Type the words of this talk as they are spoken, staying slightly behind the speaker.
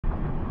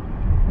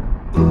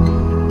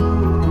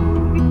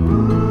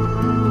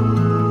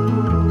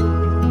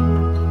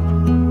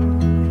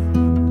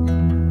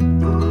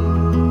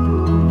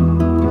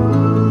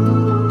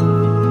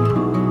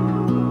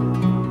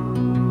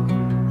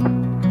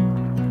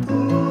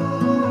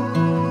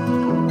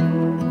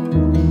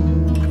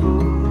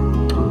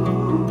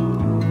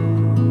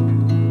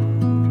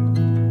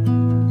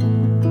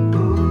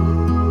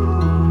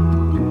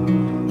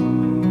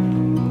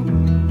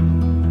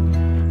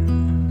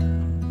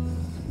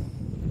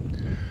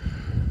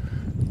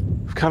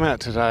Come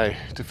out today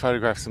to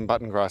photograph some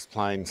button grass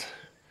plains.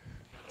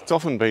 It's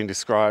often been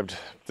described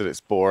that it's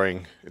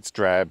boring, it's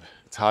drab,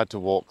 it's hard to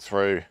walk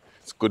through,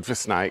 it's good for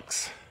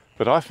snakes,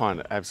 but I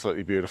find it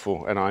absolutely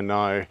beautiful, and I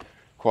know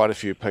quite a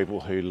few people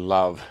who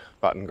love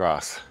button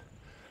grass.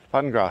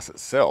 Button grass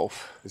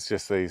itself is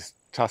just these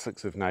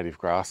tussocks of native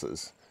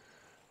grasses,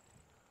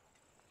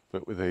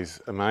 but with these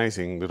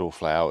amazing little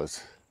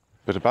flowers.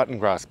 But a button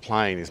grass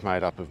plain is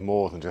made up of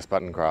more than just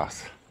button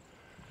grass.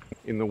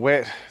 In the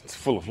wet, it's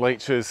full of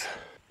leeches,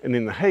 and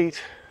in the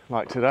heat,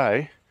 like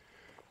today,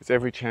 there's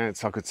every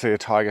chance I could see a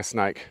tiger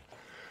snake.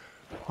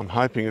 I'm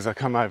hoping as I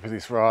come over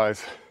this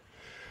rise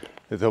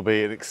that there'll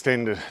be an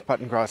extended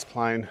button grass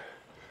plain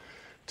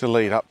to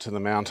lead up to the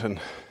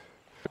mountain.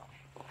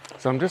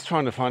 So I'm just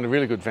trying to find a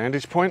really good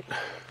vantage point.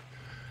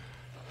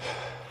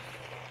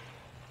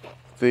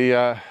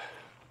 The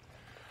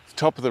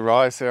top of the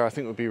rise there I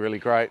think would be really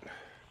great.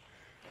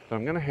 But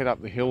I'm going to head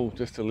up the hill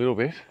just a little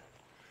bit.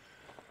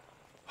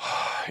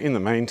 In the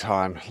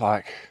meantime,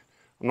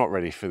 I'm not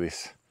ready for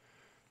this.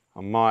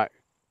 I might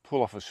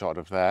pull off a shot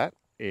of that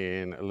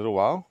in a little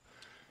while,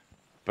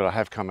 but I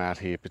have come out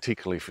here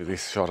particularly for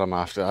this shot I'm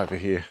after over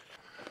here.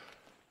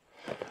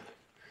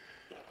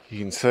 You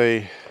can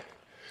see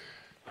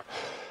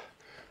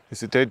there's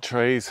the dead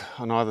trees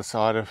on either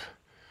side of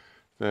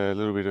the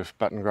little bit of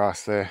button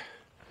grass there.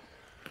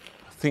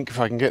 I think if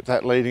I can get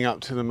that leading up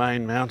to the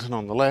main mountain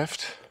on the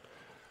left,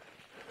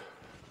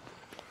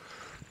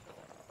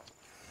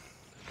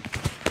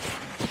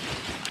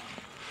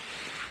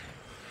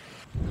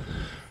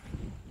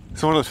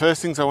 so one of the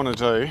first things I want to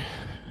do,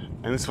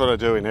 and this is what I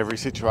do in every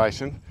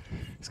situation,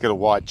 is get a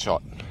wide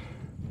shot.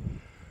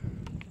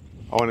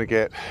 I want to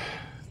get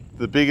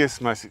the biggest,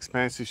 most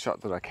expansive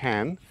shot that I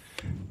can,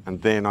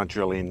 and then I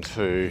drill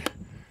into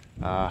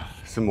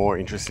some more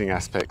interesting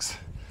aspects.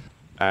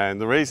 And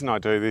the reason I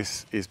do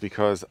this is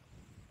because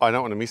I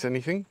don't want to miss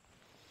anything.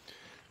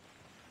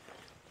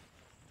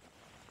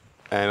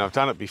 And I've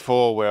done it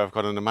before where I've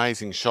got an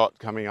amazing shot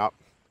coming up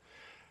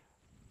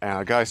and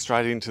I go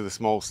straight into the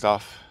small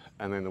stuff,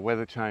 and then the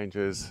weather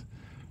changes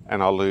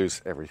and I'll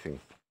lose everything.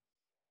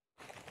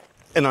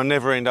 And I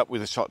never end up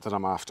with a shot that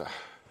I'm after.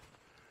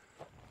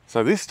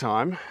 So this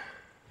time,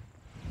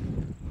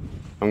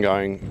 I'm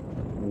going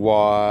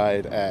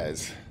wide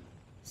as.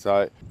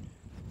 So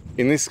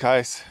in this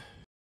case,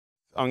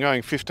 I'm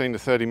going 15 to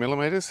 30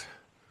 millimeters.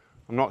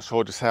 I'm not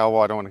sure just how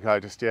wide I want to go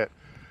just yet,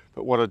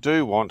 but what I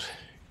do want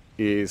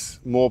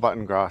is more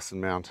button grass and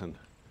mountain.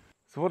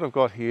 So what I've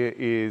got here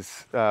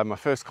is my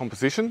first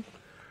composition,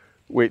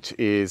 which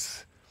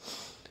is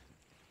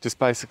just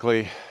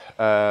basically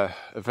a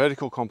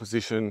vertical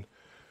composition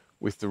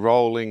with the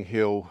rolling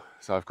hill.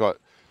 So I've got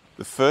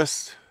the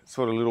first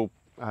sort of little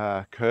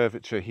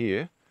curvature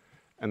here,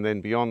 and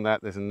then beyond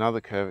that there's another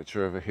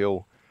curvature of a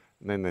hill,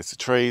 and then there's the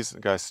trees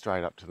that go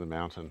straight up to the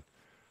mountain.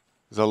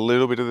 There's a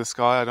little bit of the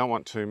sky, I don't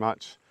want too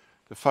much.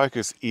 The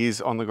focus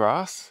is on the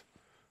grass,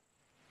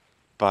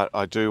 but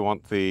I do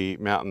want the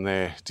mountain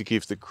there to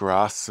give the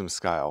grass some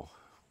scale,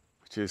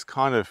 which is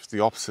kind of the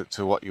opposite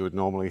to what you would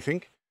normally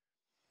think.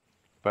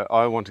 But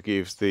I want to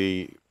give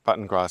the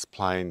button grass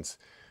plains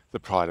the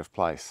pride of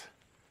place,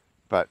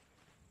 but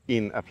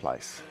in a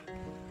place.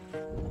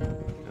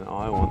 And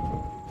I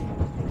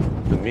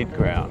want the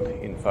mid-ground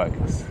in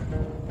focus.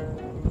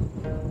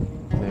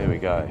 There we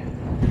go.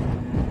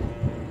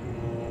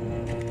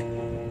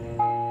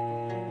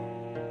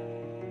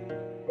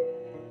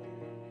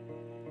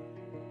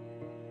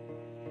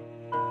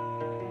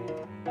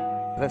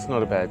 That's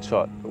not a bad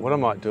shot, but what I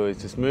might do is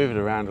just move it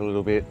around a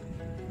little bit,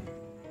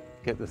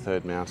 get the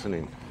third mountain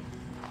in.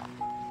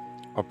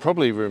 I'll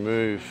probably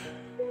remove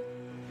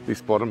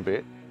this bottom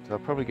bit, so I'll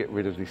probably get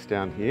rid of this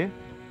down here,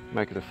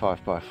 make it a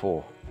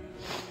 5x4.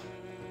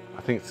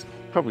 I think it's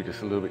probably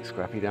just a little bit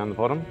scrappy down the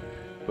bottom,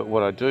 but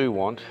what I do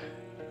want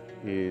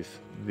is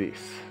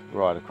this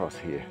right across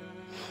here.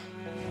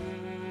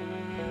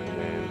 And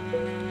then,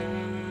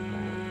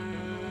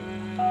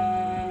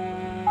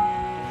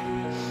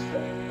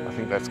 I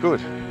think that's good.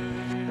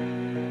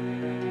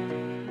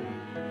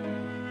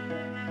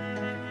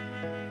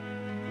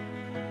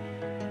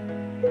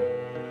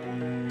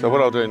 So what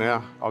I'll do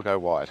now, I'll go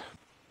wide.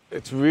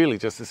 It's really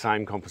just the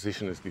same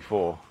composition as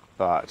before,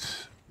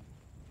 but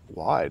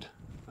wide.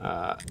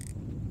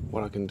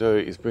 What I can do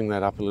is bring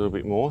that up a little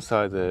bit more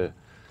so the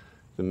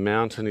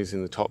mountain is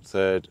in the top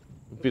third,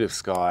 a bit of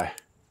sky,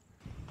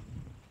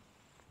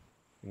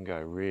 and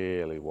go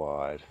really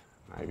wide,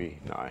 maybe,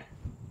 no.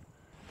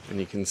 And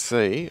you can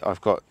see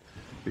I've got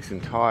this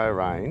entire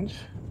range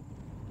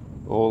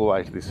all the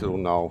way to this little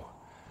knoll.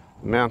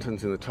 The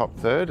mountain's in the top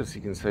third, as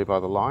you can see by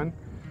the line,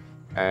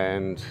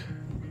 and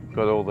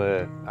got all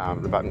the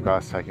button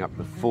grass taking up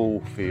the full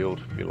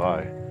field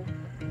below.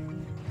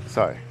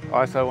 So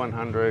ISO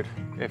 100,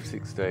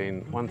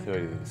 f16,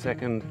 1/30 of a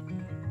second,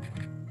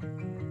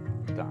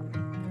 done.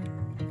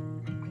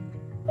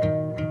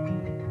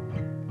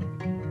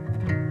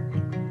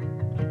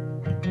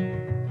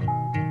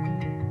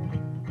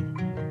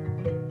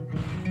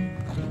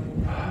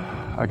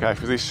 Okay,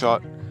 for this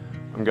shot,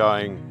 I'm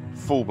going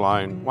full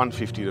blown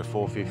 150 to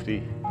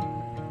 450.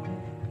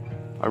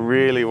 I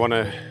really want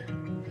to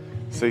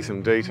see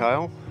some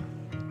detail.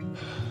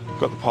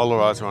 Got the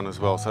polarizer on as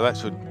well, so that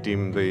should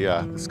dim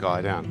the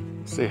sky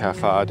down. See how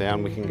far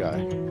down we can go.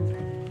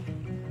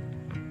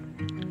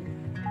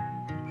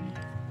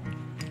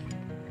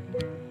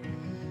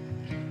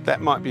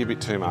 That might be a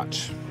bit too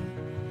much,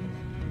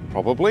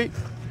 probably.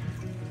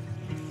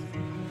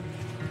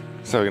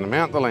 So we're going to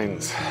mount the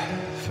lens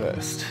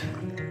first.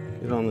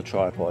 Get it on the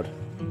tripod.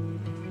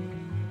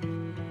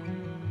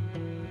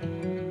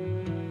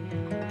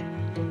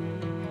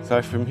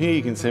 So from here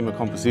you can see my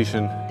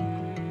composition.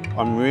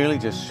 I'm really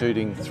just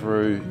shooting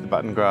through the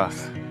button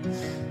grass.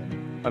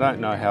 I don't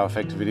know how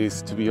effective it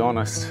is, to be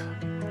honest.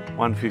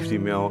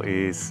 150mm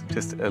is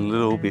just a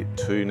little bit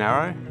too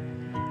narrow,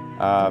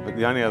 but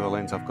the only other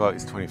lens I've got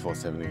is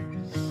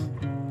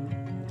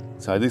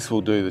 24-70. So this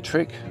will do the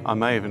trick. I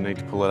may even need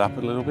to pull it up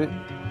a little bit,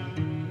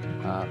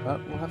 but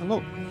we'll have a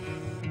look.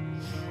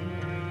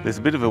 There's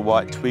a bit of a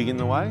white twig in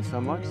the way, so I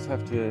might just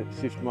have to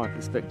shift my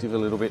perspective a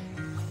little bit.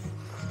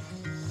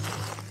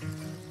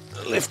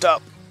 Lift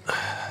up.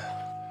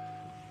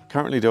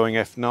 Currently doing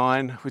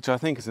f9, which I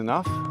think is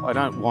enough. I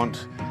don't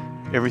want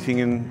everything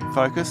in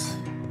focus.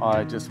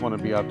 I just want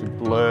to be able to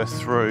blur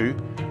through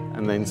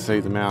and then see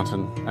the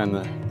mountain and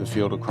the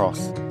field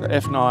across. The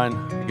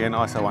f9, again,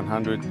 ISO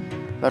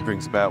 100, that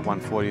brings about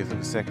 1/40th of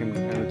a second,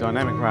 and the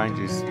dynamic range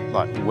is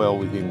like well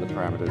within the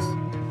parameters.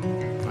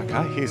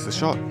 Okay, here's the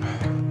shot.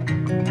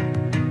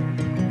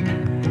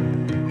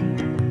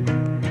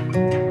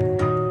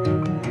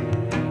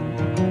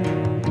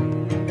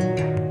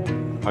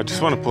 I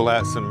just want to pull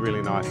out some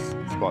really nice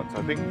spots.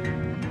 I think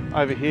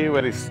over here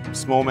where this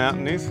small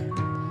mountain is,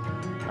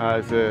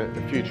 there's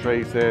a few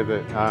trees there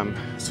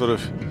that sort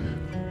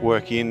of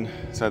work in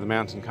so the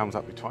mountain comes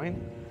up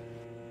between.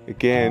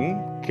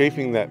 Again,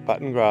 keeping that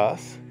button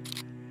grass.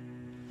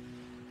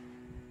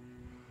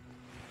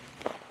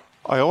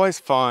 I always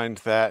find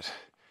that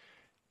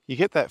you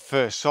get that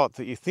first shot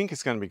that you think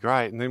is going to be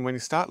great, and then when you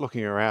start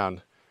looking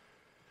around,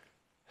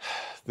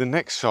 the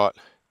next shot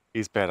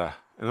is better.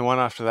 And the one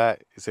after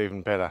that is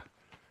even better.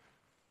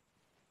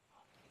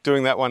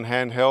 Doing that one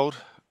handheld,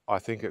 I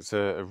think it's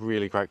a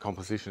really great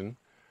composition,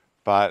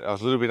 but I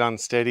was a little bit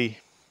unsteady.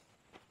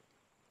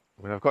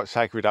 I mean, I've got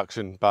shake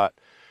reduction, but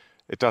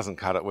it doesn't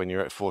cut it when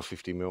you're at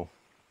 450mm.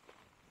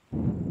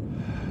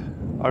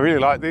 I really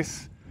like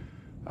this.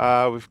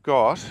 We've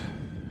got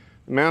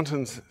the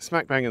mountains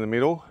smack bang in the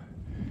middle.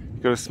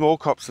 You've got a small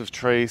copse of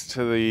trees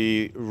to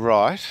the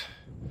right,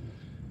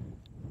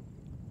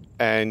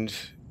 and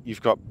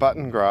you've got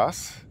button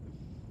grass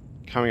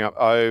coming up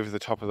over the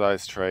top of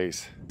those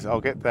trees. So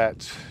I'll get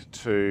that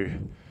to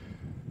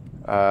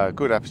a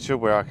good aperture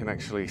where I can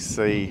actually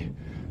see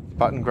the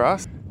button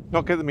grass.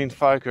 Not get them in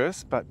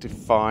focus, but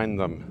define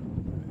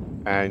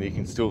them. And you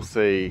can still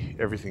see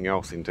everything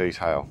else in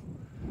detail.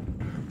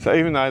 So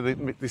even though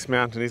this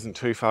mountain isn't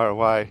too far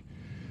away,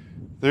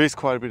 there is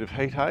quite a bit of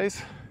heat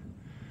haze.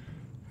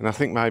 And I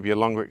think maybe a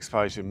longer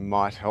exposure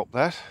might help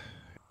that.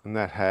 And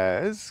that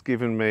has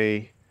given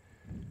me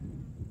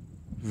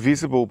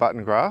visible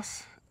button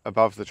grass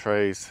above the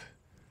trees,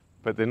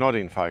 but they're not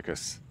in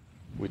focus,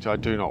 which I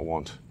do not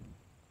want.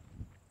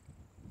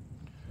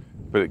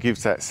 But it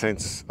gives that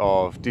sense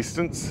of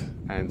distance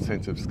and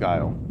sense of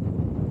scale.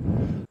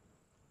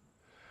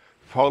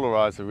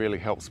 Polariser really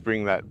helps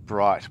bring that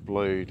bright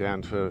blue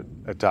down to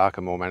a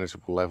darker, more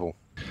manageable level.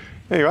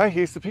 Anyway,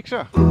 here's the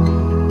picture.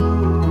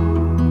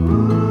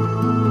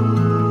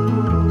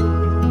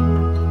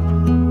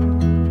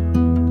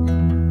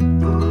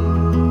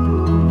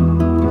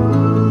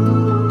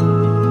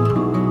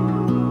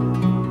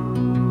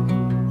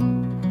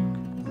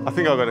 I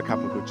think I've got a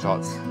couple of good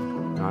shots.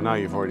 I know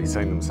you've already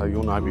seen them, so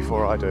you'll know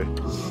before I do.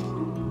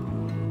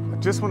 I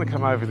just want to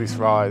come over this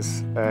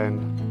rise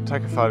and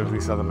take a photo of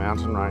this other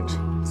mountain range.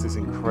 It's this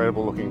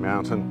incredible looking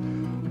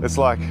mountain. It's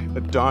like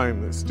a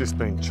dome that's just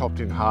been chopped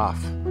in half.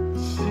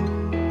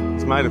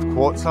 It's made of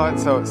quartzite,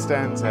 so it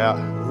stands out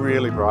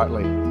really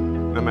brightly,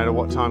 no matter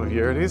what time of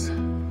year it is.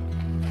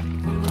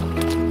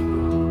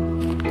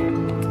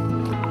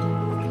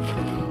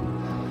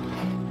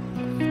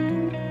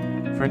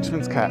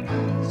 Frenchman's cap,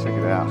 let's check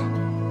it out.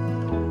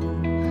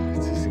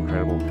 It's just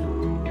incredible.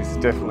 This is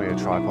definitely a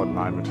tripod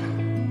moment.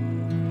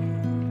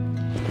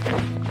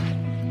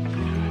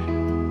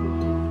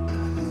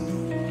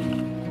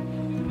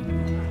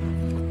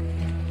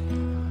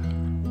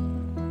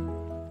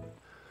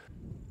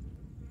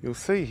 You'll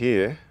see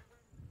here,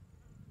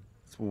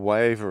 it's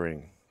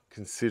wavering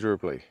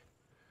considerably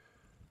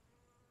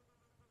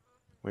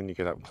when you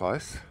get up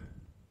close.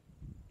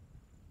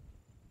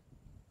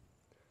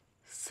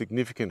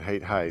 Significant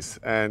heat haze,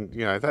 and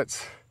you know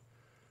it's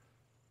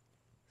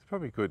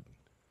probably a good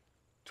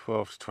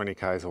 12 to 20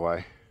 k's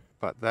away,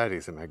 but that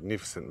is a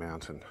magnificent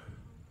mountain.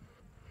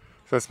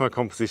 So that's my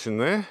composition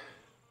there,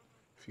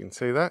 if you can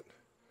see that.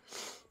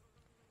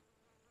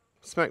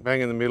 Smack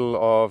bang in the middle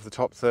of the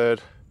top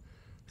third,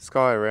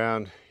 sky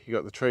around, you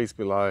got the trees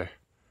below.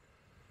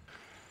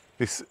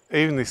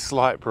 Even this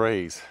slight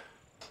breeze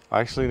I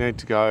actually need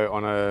to go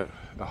on a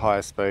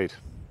higher speed.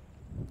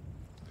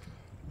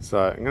 So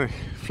I'm going to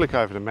flick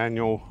over to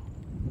manual,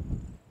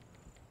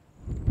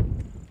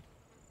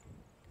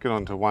 get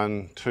on to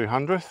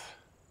 1/200th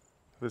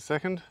of a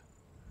second.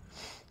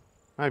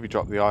 Maybe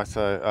drop the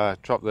ISO,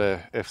 drop the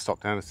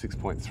f-stop down to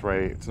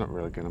 6.3. It's not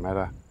really going to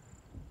matter.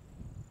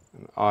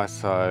 And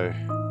ISO,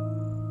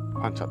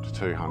 punch up to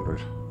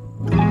 200.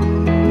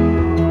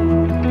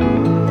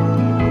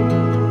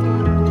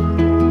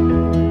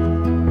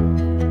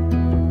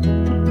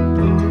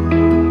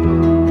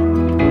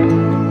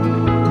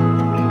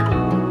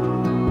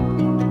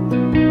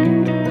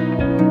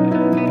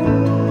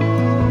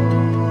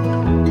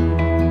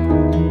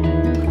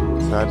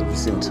 So out of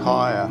this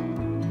entire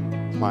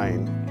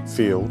plain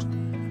field,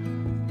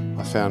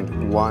 I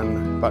found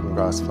one button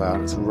grass flower,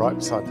 and it's right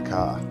beside the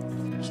car.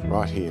 It's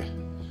right here.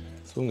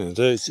 So what I'm going to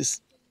do is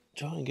just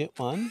try and get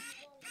one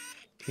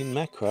in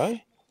macro.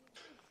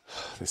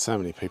 There's so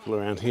many people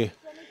around here.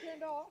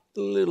 A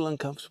little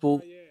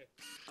uncomfortable,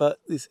 but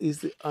this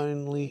is the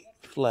only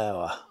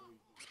flower.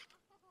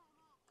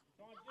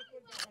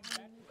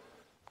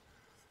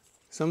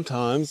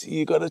 Sometimes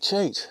you got to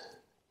cheat.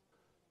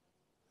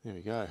 There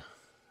we go.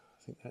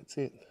 I think that's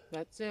it.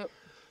 That's it.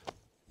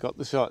 Got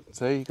the shot.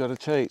 See, you got to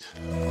cheat.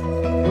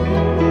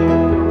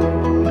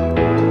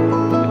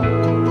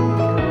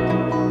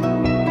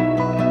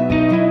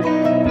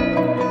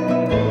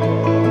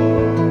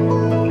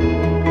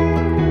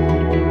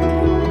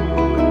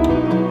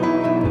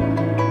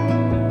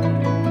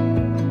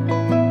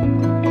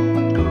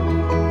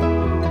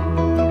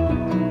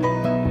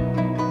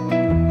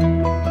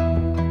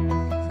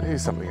 So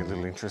here's something a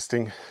little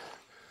interesting.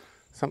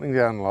 Something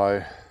down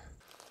low.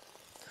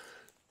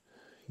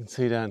 You can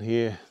see down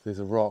here there's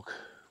a rock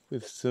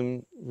with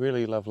some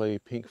really lovely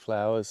pink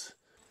flowers.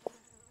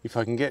 If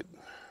I can get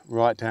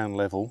right down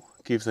level,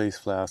 gives these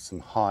flowers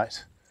some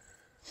height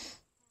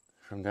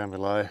from down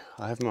below.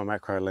 I have my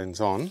macro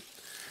lens on.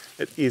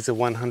 It is a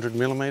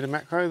 100mm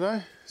macro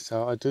though,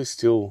 so I do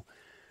still,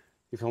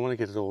 if I want to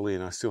get it all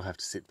in, I still have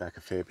to sit back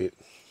a fair bit.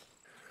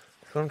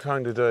 So what I'm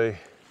trying to do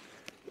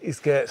is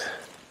get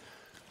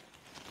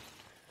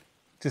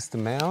just the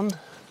mound,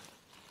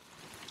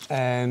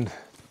 and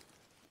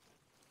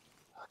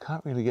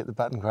can't really get the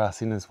button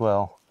grass in as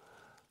well.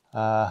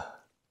 So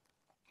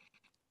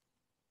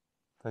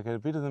I get a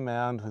bit of the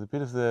mound with a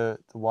bit of the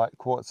white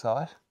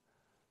quartzite,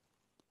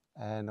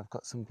 and I've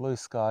got some blue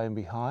sky in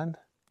behind.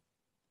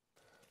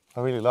 I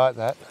really like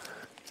that.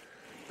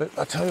 But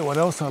I'll tell you what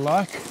else I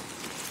like.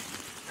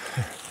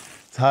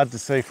 It's hard to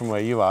see from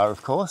where you are,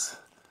 of course,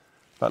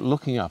 but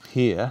looking up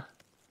here,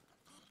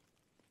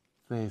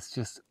 there's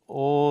just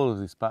all of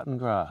this button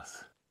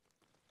grass.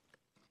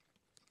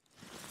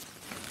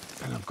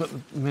 And I've got the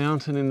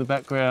mountain in the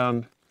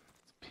background,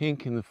 it's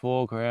pink in the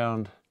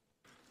foreground.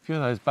 A few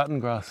of those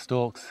button grass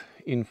stalks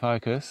in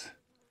focus,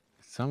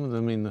 some of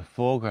them in the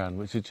foreground,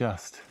 which are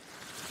just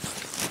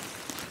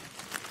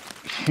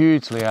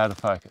hugely out of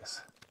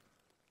focus.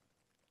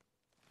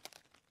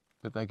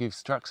 But they give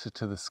structure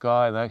to the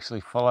sky, they actually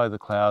follow the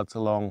clouds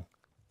along.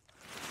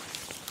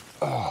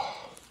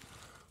 Oh,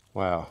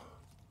 wow.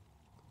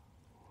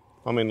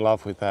 I'm in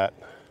love with that,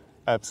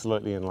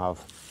 absolutely in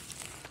love.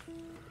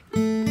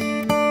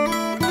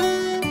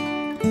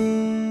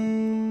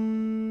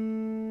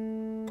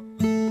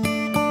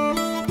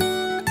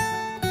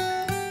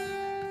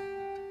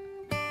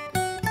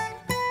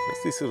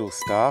 This little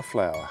star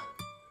flower,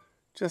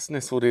 just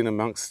nestled in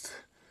amongst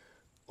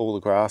all the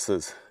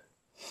grasses.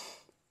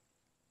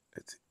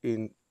 It's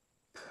in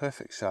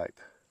perfect shape.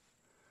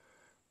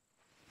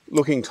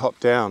 Looking top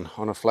down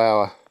on a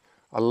flower,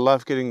 I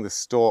love getting the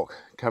stalk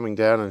coming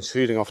down and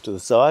shooting off to the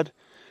side.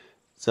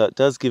 So it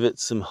does give it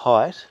some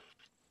height,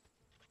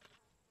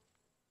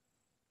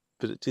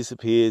 but it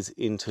disappears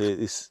into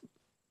this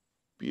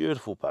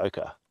beautiful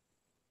bokeh.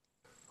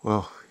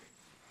 Well,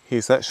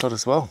 here's that shot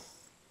as well.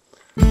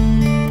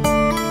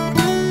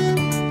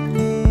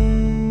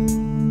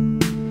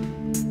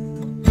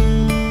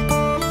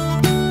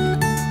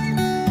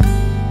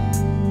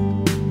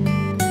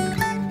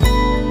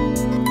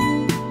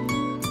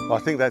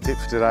 I think that's it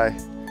for today.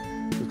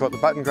 We've got the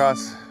button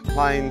grass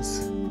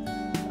plains,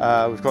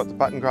 we've got the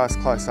button grass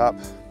close up.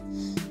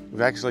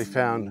 We've actually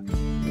found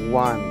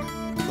one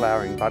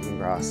flowering button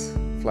grass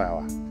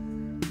flower.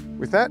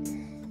 With that,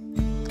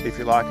 if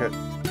you like it,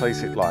 please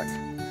hit like.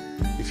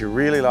 If you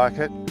really like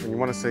it and you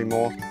want to see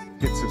more,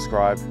 hit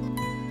subscribe.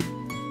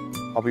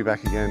 I'll be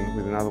back again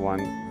with another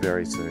one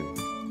very soon.